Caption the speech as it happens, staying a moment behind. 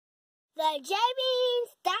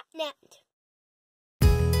jbeans.net.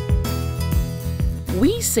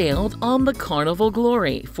 We sailed on the Carnival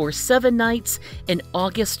Glory for 7 nights in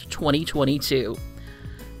August 2022.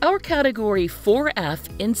 Our Category 4F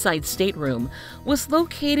Inside Stateroom was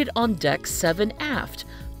located on Deck 7 aft,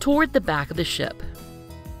 toward the back of the ship.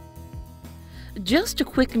 Just a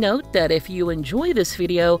quick note that if you enjoy this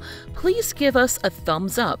video, please give us a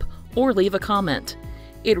thumbs up or leave a comment.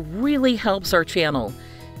 It really helps our channel.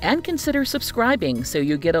 And consider subscribing so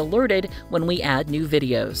you get alerted when we add new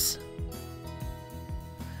videos.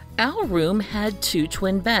 Our room had 2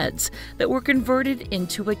 twin beds that were converted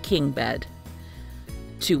into a king bed.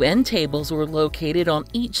 2 end tables were located on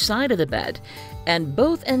each side of the bed, and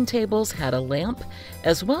both end tables had a lamp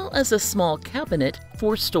as well as a small cabinet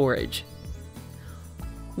for storage.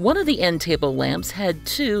 One of the end table lamps had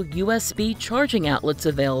 2 USB charging outlets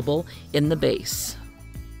available in the base.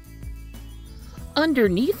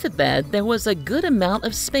 Underneath the bed, there was a good amount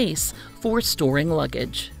of space for storing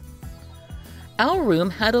luggage. Our room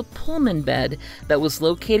had a Pullman bed that was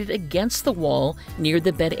located against the wall near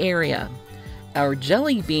the bed area. Our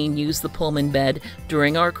jelly bean used the Pullman bed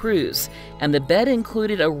during our cruise, and the bed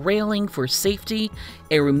included a railing for safety,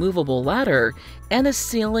 a removable ladder, and a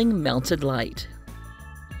ceiling-mounted light.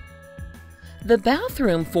 The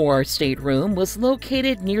bathroom for our stateroom was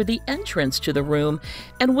located near the entrance to the room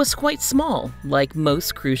and was quite small, like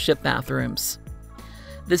most cruise ship bathrooms.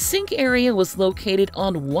 The sink area was located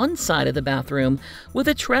on one side of the bathroom, with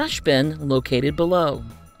a trash bin located below.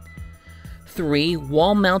 3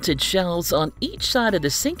 wall-mounted shelves on each side of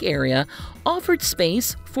the sink area offered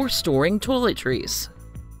space for storing toiletries.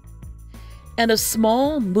 And a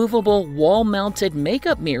small, movable wall-mounted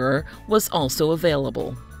makeup mirror was also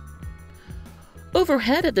available.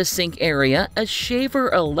 Overhead at the sink area, a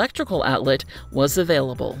shaver electrical outlet was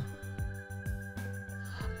available.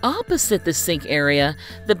 Opposite the sink area,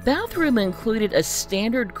 the bathroom included a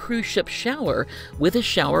standard cruise ship shower with a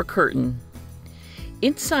shower curtain.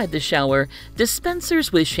 Inside the shower,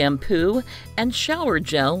 dispensers with shampoo and shower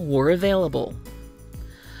gel were available.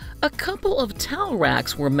 A couple of towel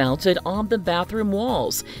racks were mounted on the bathroom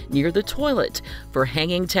walls near the toilet for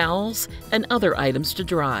hanging towels and other items to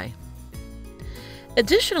dry.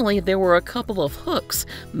 Additionally, there were a couple of hooks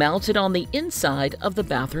mounted on the inside of the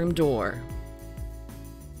bathroom door.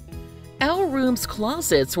 Our room's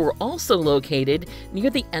closets were also located near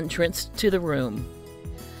the entrance to the room.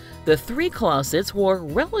 The 3 closets were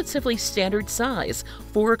relatively standard size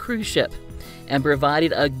for a cruise ship and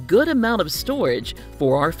provided a good amount of storage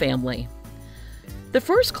for our family. The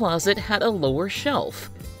first closet had a lower shelf,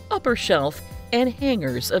 upper shelf, and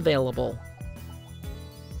hangers available.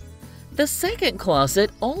 The second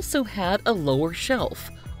closet also had a lower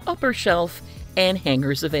shelf, upper shelf, and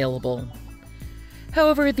hangers available.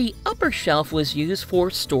 However, the upper shelf was used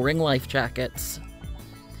for storing life jackets.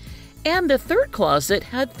 And the third closet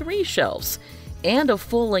had 3 shelves and a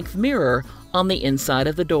full-length mirror on the inside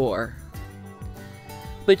of the door.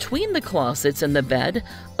 Between the closets and the bed,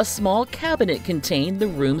 a small cabinet contained the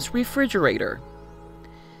room's refrigerator.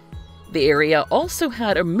 The area also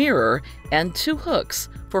had a mirror and 2 hooks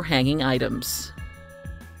for hanging items.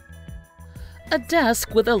 A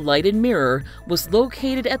desk with a lighted mirror was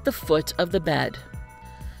located at the foot of the bed.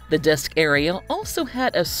 The desk area also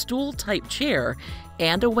had a stool-type chair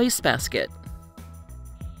and a wastebasket.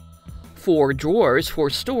 4 drawers for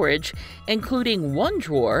storage, including 1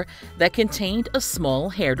 drawer that contained a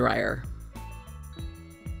small hairdryer.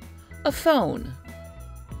 A phone.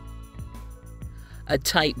 A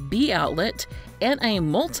Type B outlet, and a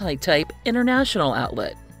multi-type international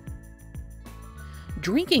outlet.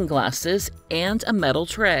 Drinking glasses and a metal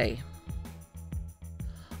tray.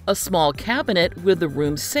 A small cabinet with the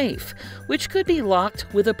room safe, which could be locked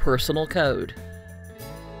with a personal code.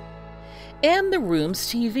 And the room's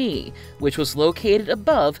TV, which was located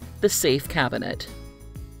above the safe cabinet.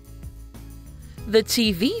 The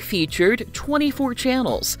TV featured 24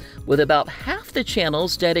 channels, with about half the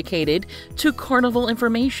channels dedicated to Carnival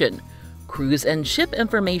information, cruise and ship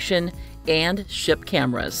information, and ship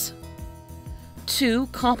cameras. 2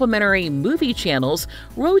 complimentary movie channels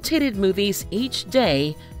rotated movies each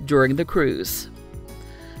day during the cruise.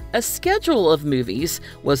 A schedule of movies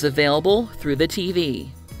was available through the TV.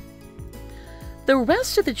 The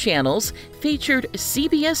rest of the channels featured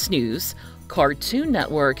CBS News, Cartoon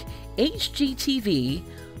Network, HGTV,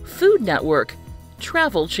 Food Network,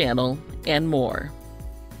 Travel Channel, and more.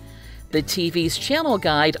 The TV's channel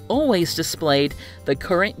guide always displayed the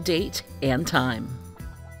current date and time.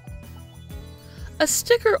 A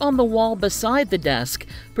sticker on the wall beside the desk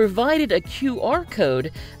provided a QR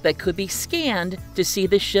code that could be scanned to see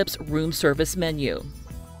the ship's room service menu.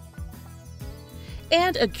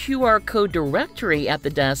 And a QR code directory at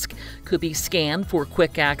the desk could be scanned for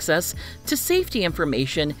quick access to safety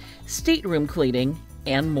information, stateroom cleaning,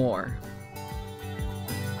 and more.